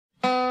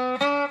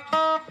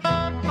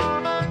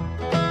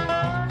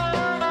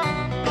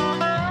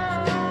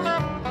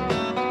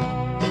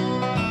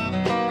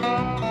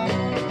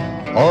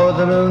Oh,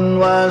 the moon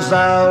was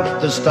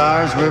out, the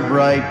stars were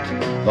bright,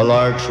 the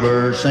larks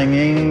were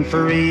singing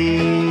free.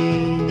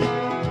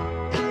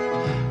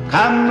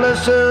 Come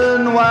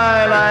listen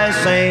while I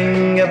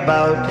sing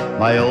about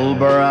my old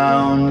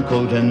brown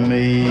coat and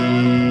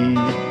me.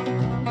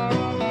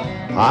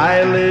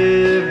 I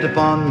lived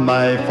upon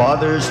my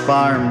father's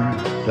farm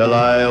till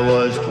I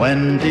was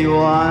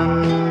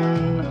 21.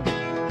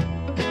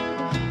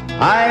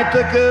 I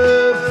took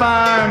a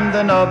farm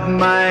then of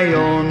my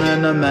own,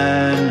 and a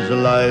man's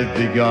life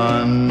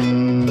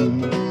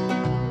begun.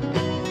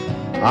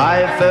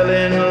 I fell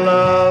in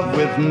love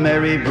with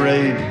Mary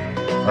Braid,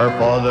 her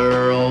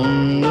father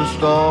owned a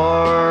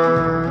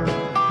store.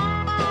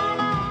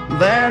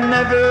 There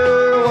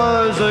never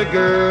was a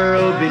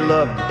girl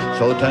beloved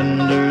so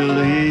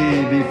tenderly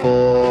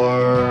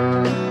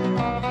before.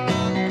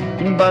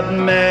 But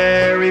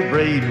Mary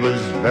Braid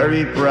was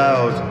very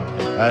proud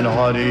and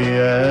haughty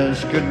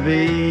as could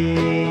be.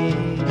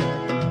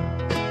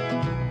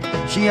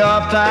 She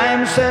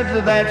oft-times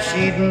said that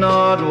she'd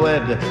not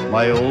wed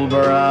my old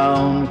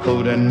brown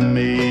coat and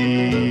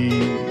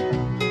me.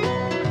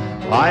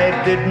 I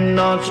did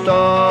not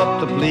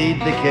stop to plead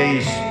the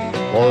case,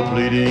 for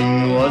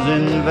pleading was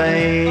in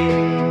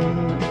vain.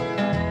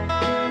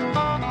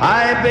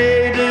 I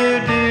bade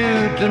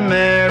adieu to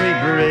Mary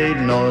Braid,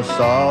 nor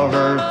saw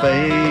her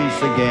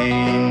face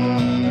again.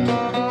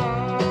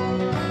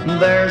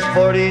 There's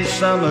 40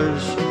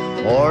 summers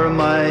o'er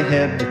my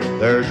head,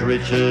 there's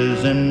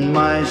riches in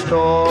my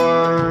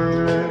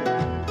store.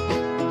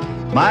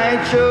 My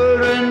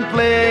children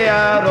play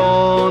out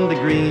on the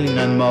green,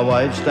 and my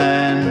wife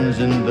stands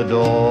in the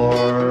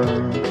door.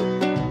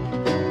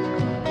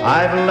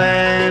 I've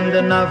land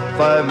enough,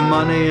 I've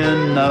money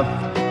enough,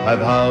 I've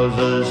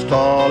houses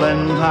tall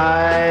and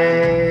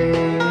high.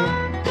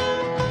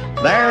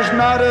 There's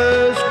not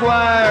a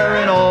squire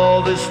in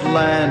all this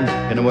land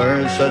can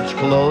wear such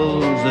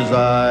clothes as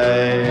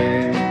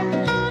I.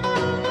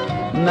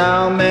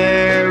 Now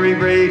Mary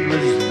Braid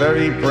was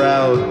very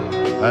proud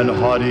and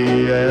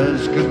haughty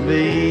as could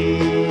be.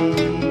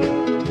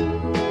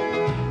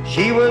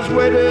 She was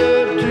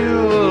wedded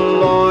to a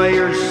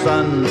lawyer's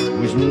son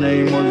whose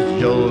name was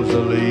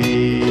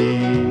Joselee.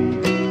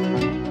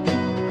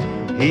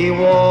 He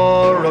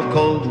wore a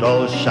coat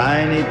all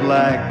shiny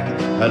black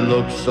and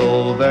looked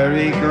so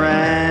very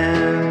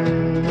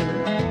grand,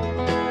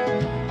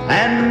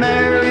 and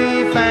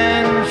Mary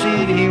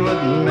fancied he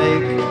would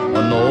make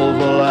a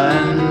noble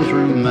and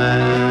true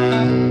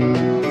man.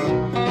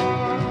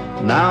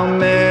 Now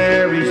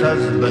Mary's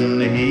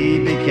husband, he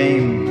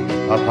became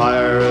a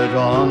pirate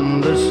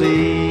on the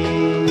sea,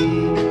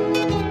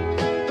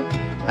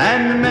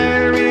 and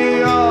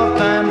Mary oft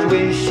times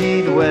wished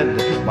she'd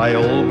wed my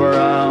old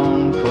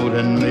brown coat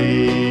and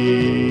me.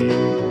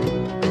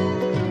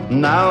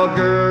 Now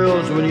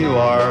girls, when you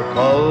are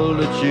called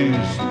to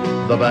choose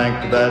the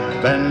bank that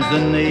bends the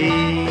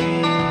knee,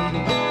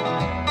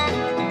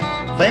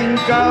 think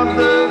of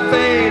the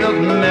fate of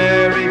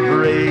Mary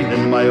Braid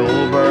and my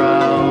old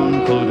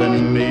brown coat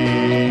and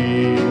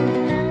me.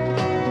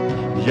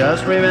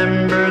 Just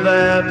remember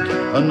that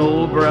an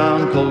old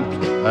brown coat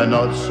and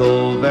not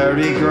so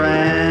very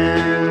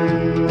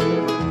grand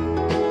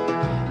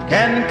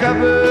can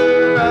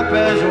cover up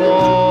as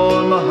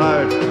warm a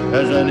heart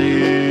as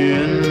any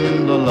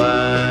in the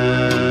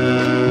land.